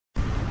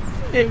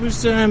It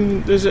was,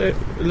 there's a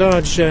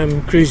large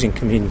cruising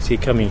community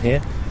coming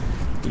here.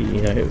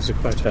 You know, it was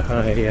quite a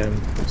high,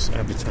 it's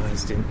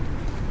advertised in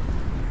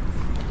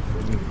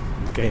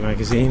gay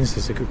magazines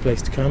as a good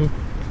place to come.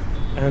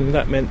 And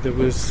that meant there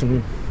was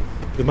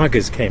the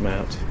muggers came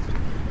out.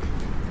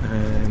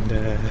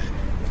 And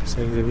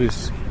so there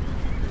was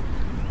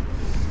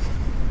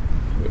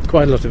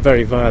quite a lot of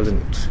very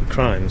violent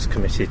crimes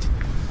committed.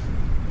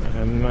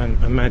 I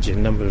imagine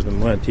a number of them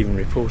weren't even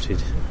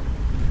reported.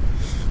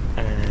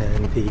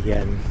 And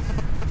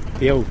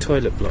the old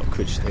toilet block,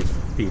 which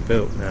they've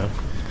rebuilt now,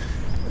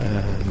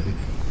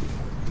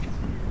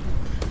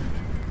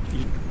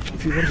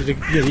 if you wanted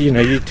to, you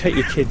know, you'd take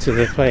your kid to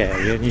the play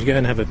area and you'd go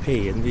and have a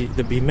pee, and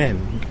there'd be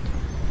men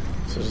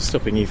sort of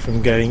stopping you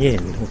from going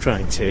in or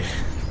trying to.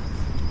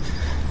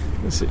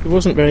 It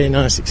wasn't a very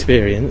nice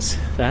experience,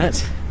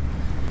 that.